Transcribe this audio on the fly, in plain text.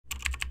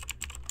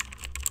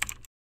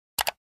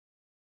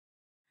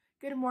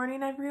Good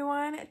morning,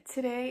 everyone.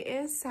 Today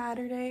is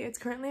Saturday. It's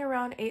currently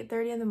around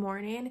 8:30 in the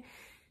morning.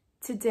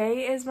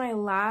 Today is my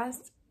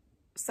last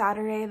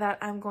Saturday that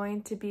I'm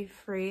going to be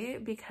free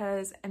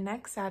because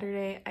next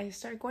Saturday I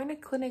start going to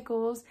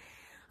clinicals.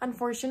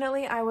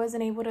 Unfortunately, I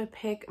wasn't able to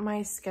pick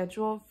my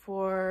schedule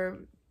for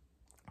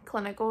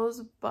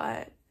clinicals,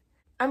 but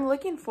I'm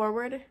looking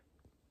forward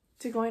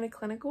to going to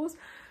clinicals,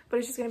 but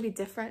it's just going to be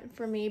different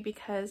for me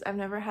because I've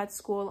never had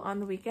school on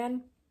the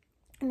weekend.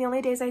 And the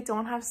only days I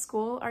don't have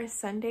school are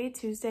Sunday,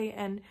 Wednesday,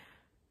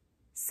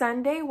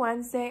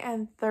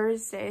 and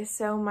Thursday.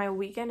 So my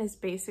weekend is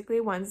basically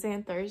Wednesday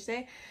and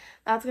Thursday.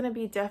 That's going to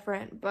be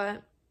different,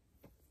 but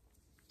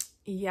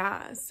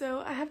yeah. So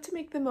I have to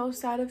make the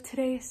most out of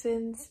today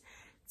since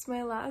it's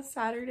my last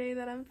Saturday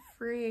that I'm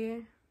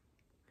free.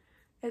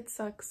 It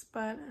sucks,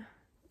 but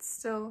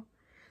it's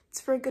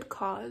for a good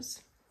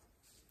cause.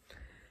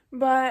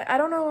 But I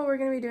don't know what we're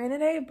going to be doing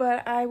today,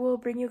 but I will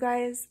bring you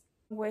guys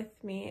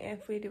with me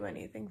if we do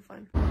anything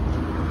fun.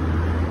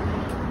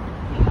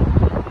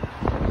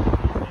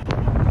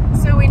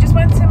 So we just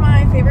went to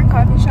my favorite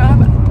coffee shop.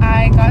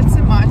 I got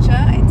some matcha.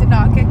 I did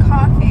not get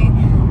coffee,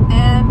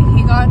 and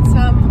he got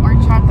some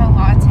chocolate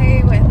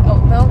latte with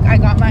oat milk. I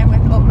got mine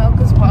with oat milk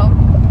as well.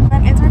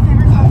 And it's our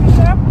favorite coffee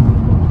shop.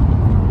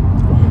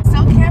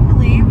 Still can't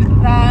believe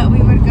that we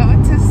would go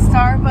to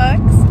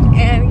Starbucks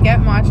and get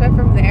matcha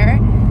from there.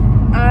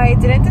 I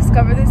didn't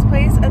discover this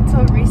place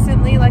until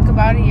recently, like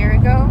about a year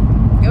ago.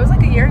 It was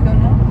like a year ago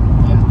now.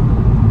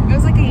 Yeah. It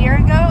was like a year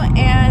ago,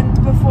 and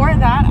before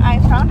that I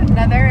found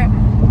another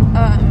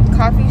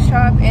coffee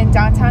shop in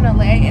downtown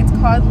LA. It's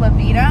called La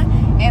Vida,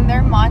 and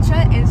their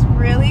matcha is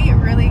really,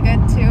 really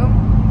good too.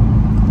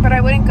 But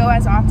I wouldn't go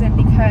as often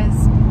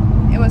because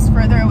it was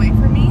further away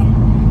from me.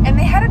 And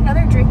they had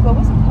another drink. What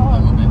was it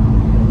called?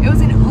 It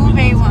was an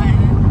ube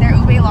one. Their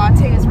ube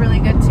latte is really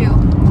good too.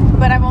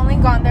 But I've only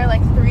gone there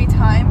like 3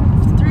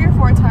 or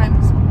 4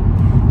 times.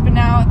 But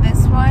now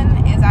this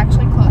one is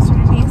actually closer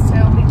to me, so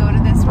we go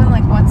to this one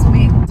like once a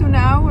week. So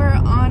now we're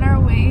on our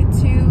way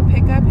to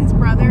pick up his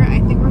brother. I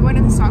think we're going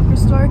to the soccer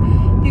store.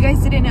 If you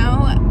guys didn't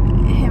know,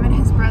 him and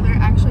his brother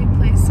actually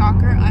play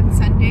soccer on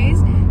Sundays,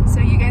 so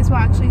you guys will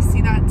actually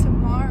see that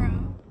tomorrow.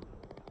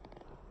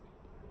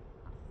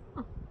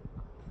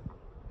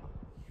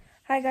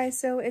 Hi guys,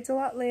 so it's a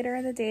lot later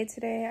in the day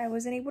today. I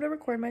wasn't able to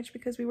record much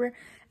because we were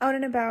out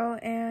and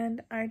about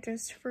and I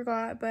just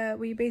forgot, but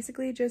we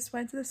basically just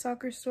went to the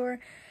soccer store,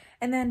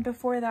 and then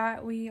before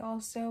that we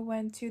also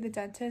went to the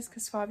dentist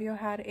because Fabio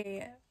had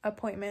an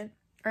appointment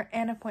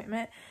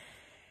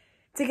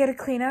to get a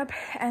cleanup,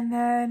 and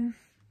then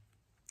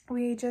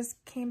we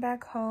just came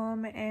back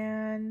home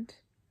and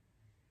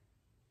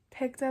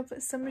picked up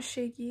some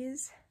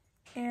shakies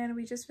and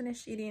we just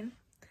finished eating.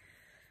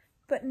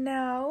 But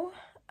now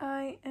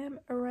I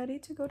am ready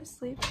to go to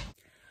sleep.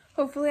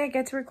 Hopefully I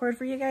get to record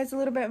for you guys a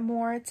little bit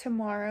more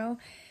tomorrow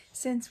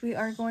since we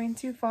are going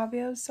to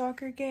Fabio's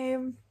soccer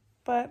game.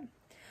 But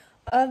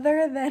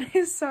other than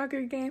his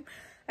soccer game,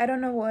 I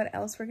don't know what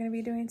else we're going to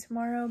be doing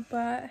tomorrow,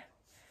 but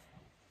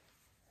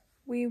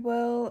we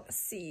will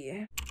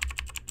see.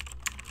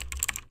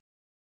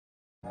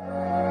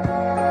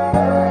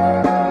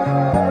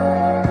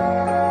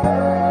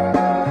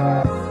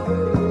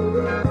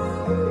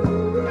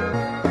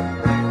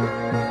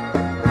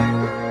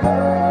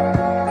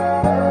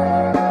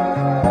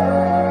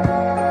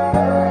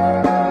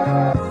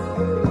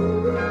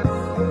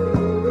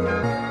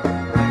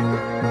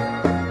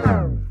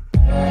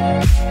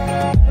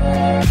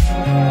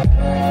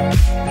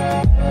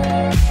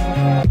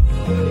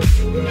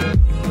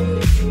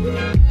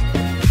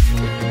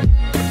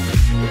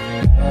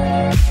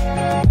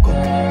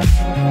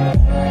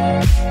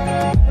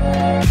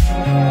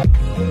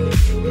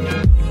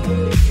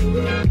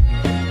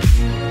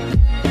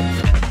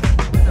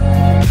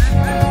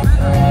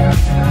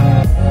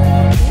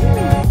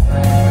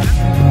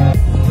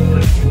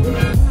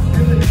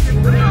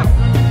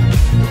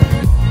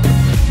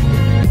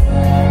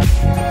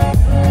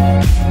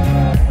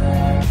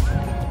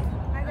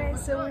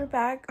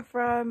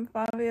 From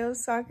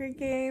Fabio's soccer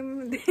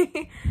game.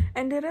 They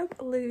ended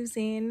up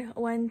losing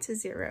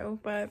 1-0,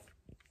 but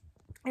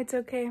it's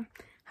okay.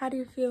 How do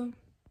you feel?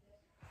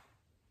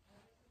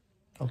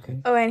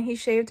 Okay. Oh, and he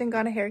shaved and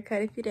got a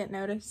haircut if you didn't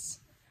notice.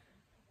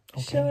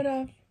 Okay. Show it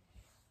off.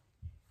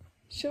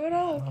 Show it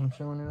off. I'm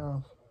showing it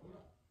off.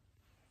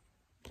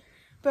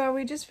 But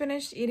we just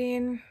finished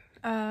eating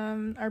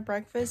our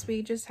breakfast.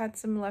 We just had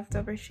some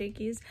leftover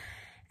shakies,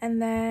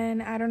 and then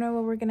I don't know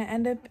what we're gonna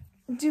end up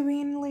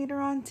doing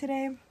later on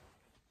today,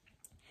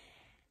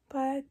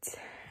 but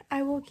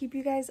I will keep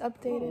you guys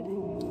updated.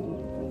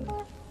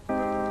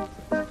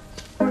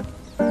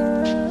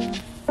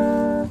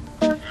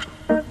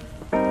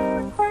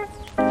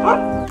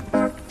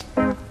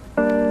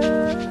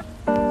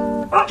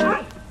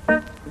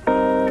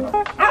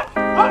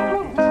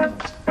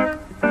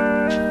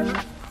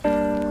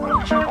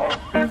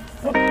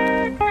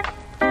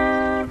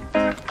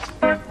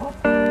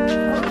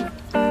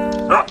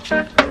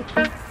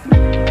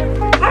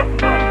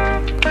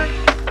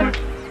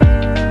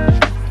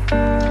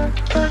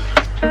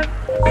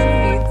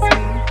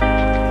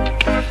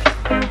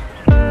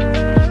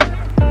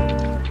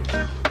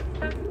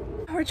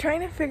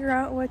 figure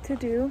out what to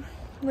do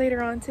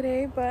later on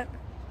today, but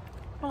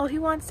all he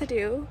wants to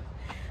do,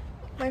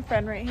 my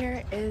friend right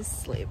here, is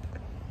sleep.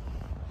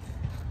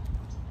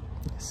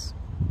 Yes.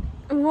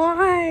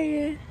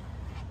 Why?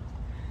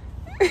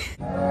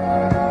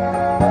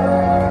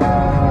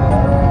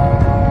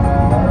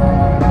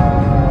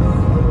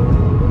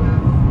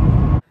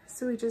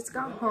 So we just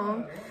got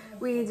home.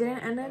 We didn't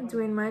end up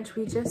doing much.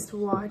 We just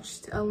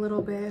watched a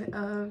little bit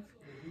of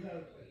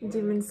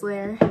Demon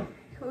Slayer.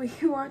 We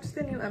watched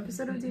the new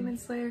episode of Demon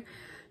Slayer,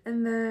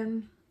 and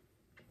then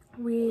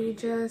we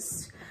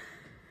just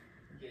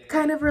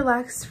kind of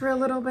relaxed for a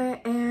little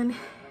bit and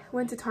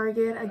went to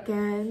Target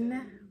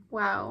again.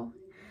 Wow.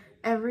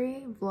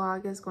 Every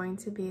vlog is going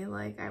to be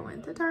like I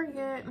went to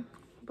Target,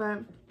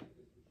 but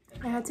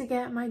I had to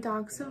get my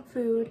dog some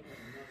food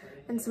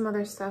and some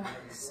other stuff.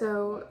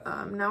 So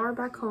now we're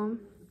back home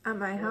at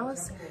my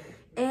house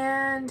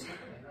and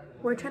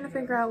we're trying to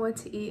figure out what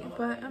to eat,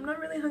 but I'm not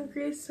really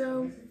hungry,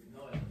 so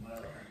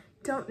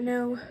don't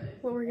know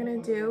what we're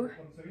gonna do.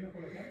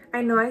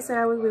 I know I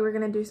said we were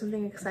gonna do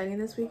something exciting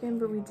this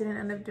weekend, but we didn't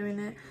end up doing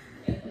it.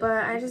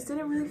 But I just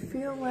didn't really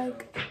feel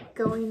like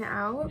going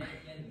out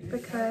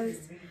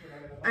because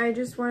I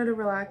just wanted to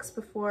relax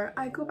before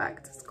I go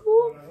back to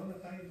school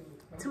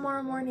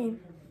tomorrow morning.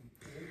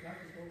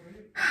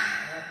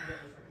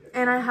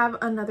 And I have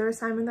another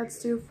assignment that's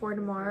due for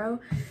tomorrow,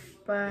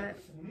 but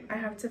I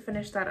have to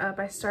finish that up.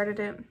 I started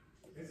it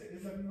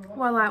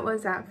while I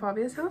was at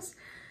Fabia's house,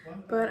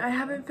 but I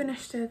haven't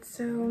finished it,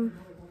 so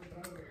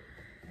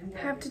I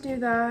have to do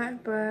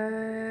that.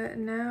 But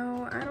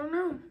now I don't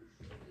know.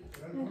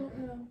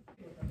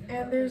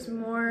 And there's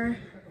more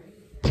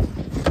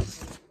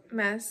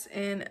mess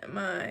in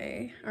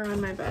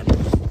on my bed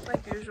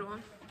like usual.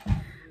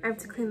 I have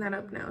to clean that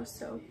up now,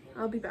 so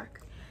I'll be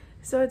back.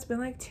 So it's been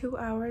like 2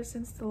 hours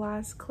since the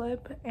last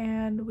clip,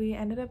 and we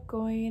ended up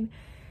going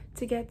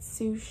to get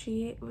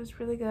sushi. It was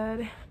really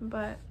good,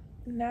 but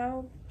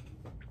now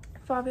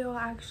Fabio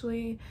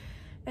actually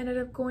ended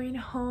up going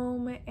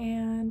home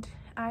and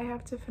I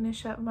have to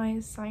finish up my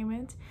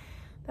assignment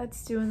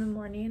that's due in the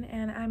morning,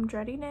 and I'm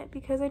dreading it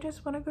because I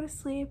just want to go to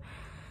sleep,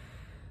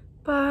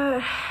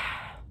 but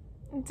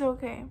it's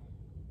okay.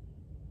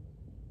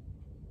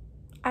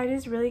 I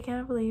just really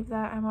can't believe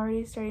that I'm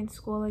already starting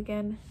school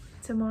again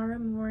tomorrow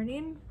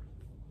morning.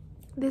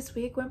 This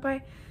week went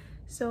by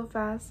so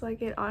fast.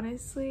 Like, it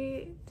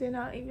honestly did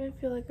not even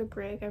feel like a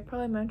break. I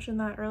probably mentioned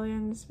that earlier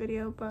in this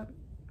video, but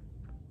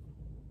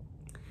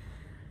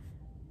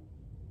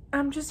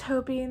I'm just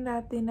hoping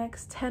that the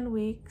next 10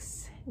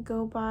 weeks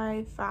go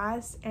by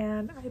fast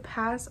and I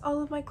pass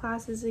all of my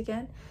classes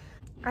again.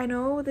 I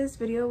know this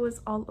video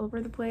was all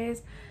over the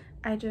place.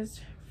 I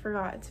just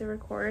forgot to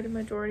record a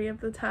majority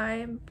of the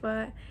time,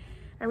 but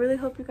I really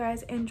hope you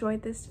guys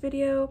enjoyed this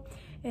video,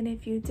 and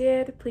if you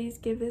did, please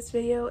give this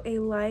video a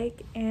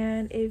like,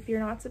 and if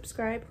you're not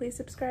subscribed, please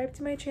subscribe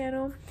to my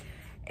channel,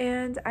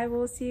 and I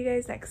will see you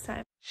guys next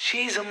time.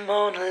 She's a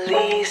Mona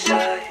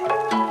Lisa.